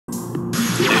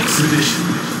edition.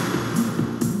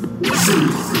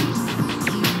 Single.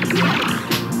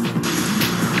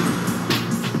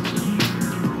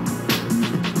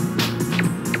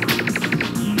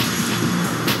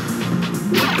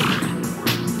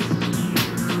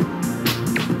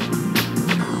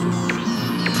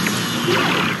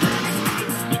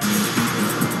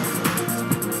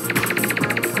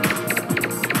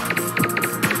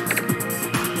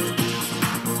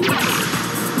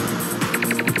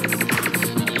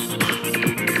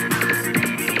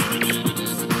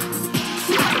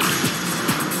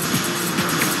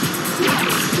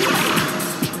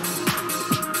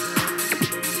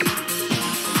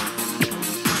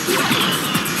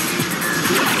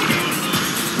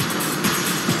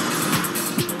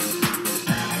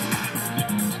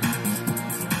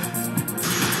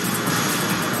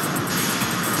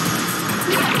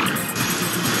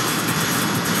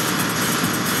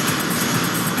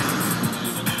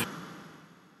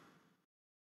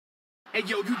 Hey,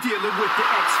 yo, you dealing with the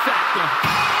X Factor.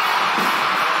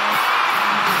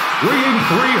 Weighing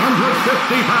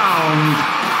 350 pounds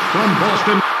from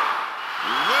Boston.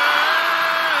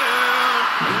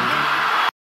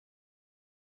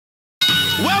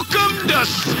 Welcome to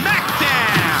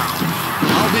SmackDown.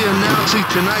 I'll be announcing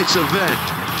tonight's event.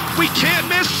 We can't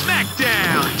miss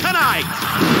SmackDown tonight.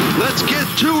 Let's get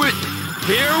to it.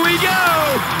 Here we go.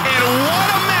 And what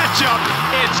a matchup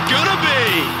it's gonna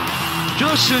be.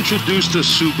 Just introduce the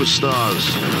superstars.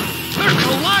 They're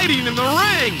colliding in the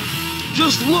ring.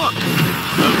 Just look.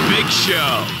 The Big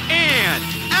Show and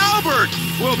Albert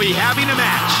will be having a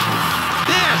match.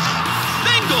 This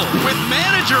single with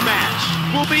manager match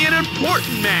will be an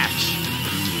important match.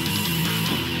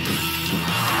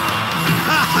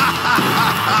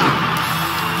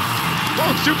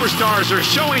 Both superstars are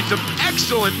showing some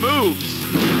excellent moves.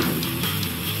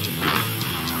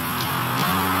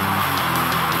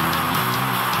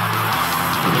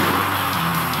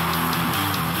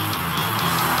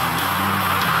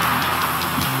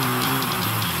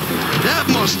 That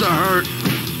must have hurt.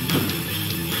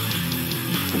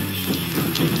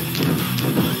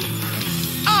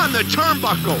 On the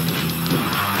turnbuckle.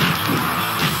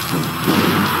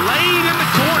 Laid in the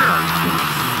corner.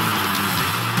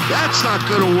 That's not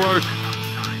gonna work.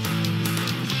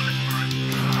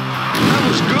 That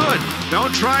was good.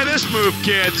 Don't try this move,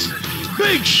 kids.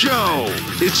 Big Show.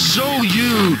 It's so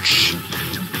huge.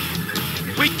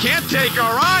 We can't take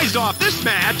our eyes off this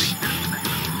match.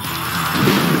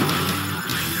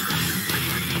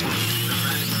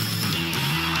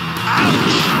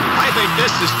 Ouch! I think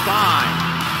this is fine.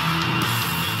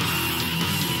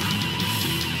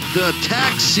 The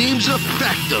attack seems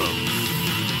effective.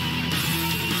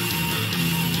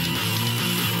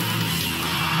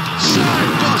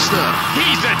 Sidebuster.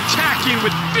 He's attacking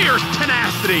with fierce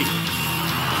tenacity.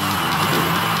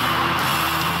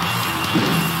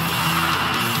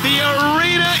 The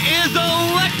arena is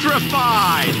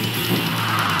electrified.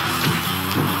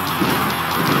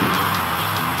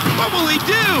 What will he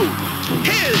do?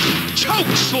 His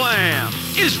choke slam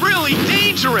is really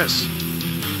dangerous.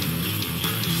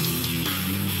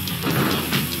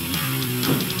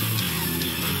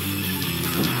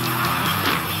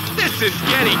 This is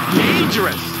getting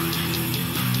dangerous.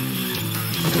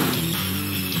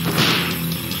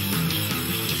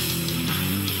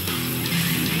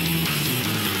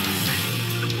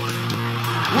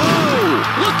 Whoa!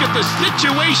 Look at the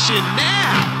situation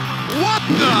now. What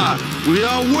the? We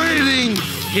are waiting.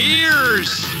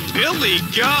 Here's Billy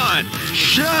Gunn.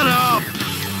 Shut up.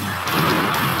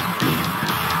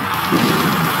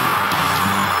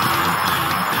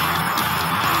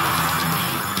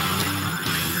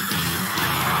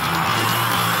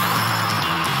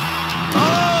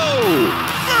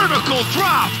 Vertical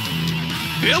drop!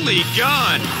 Billy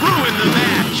Gunn ruined the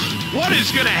match. What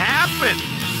is gonna happen?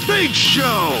 Big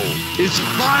Show is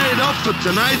fired up for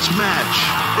tonight's match.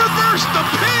 Reverse the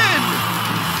pin!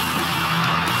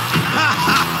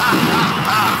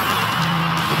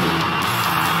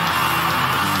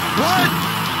 What?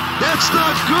 That's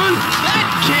not good? That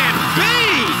can't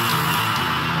be!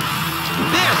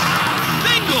 This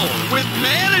single with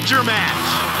manager match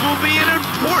will be an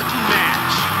important match.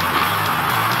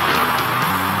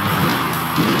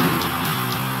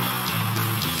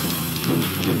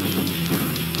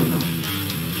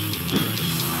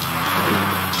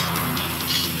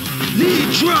 Knee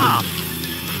drop.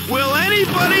 Will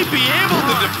anybody be able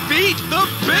to defeat the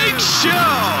Big Show?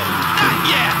 Not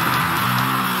yet.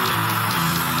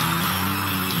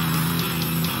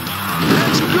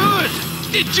 That's good.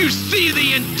 Did you see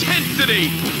the intensity?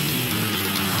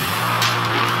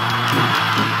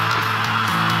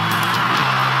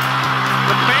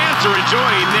 The fans fans are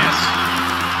enjoying this.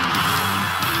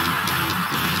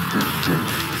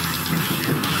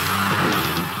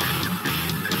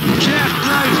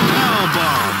 Jackknife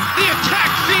powerbomb. The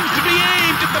attack seems to be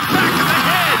aimed at the back of the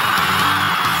head.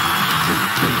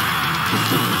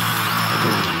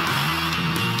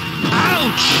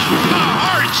 Ouch! A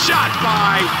hard shot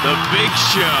by the Big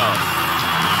Show.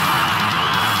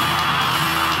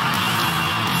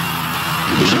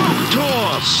 Choke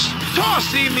toss.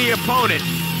 Tossing the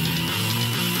opponent.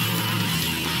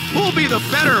 Who'll be the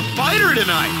better fighter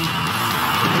tonight?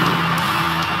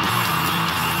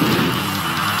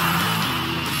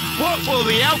 What will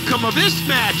the outcome of this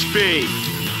match be?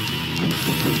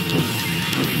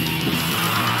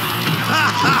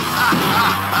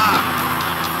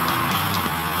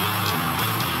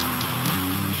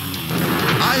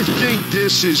 I think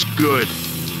this is good.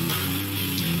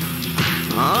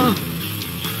 Huh?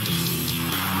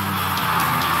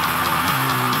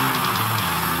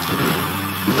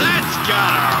 That's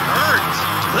gotta hurt.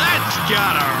 That's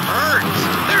gotta hurt.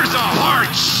 There's a hard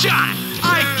shot.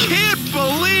 I can't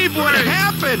believe what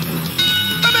happened.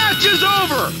 The match is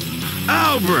over.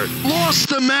 Albert lost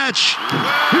the match.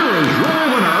 Here is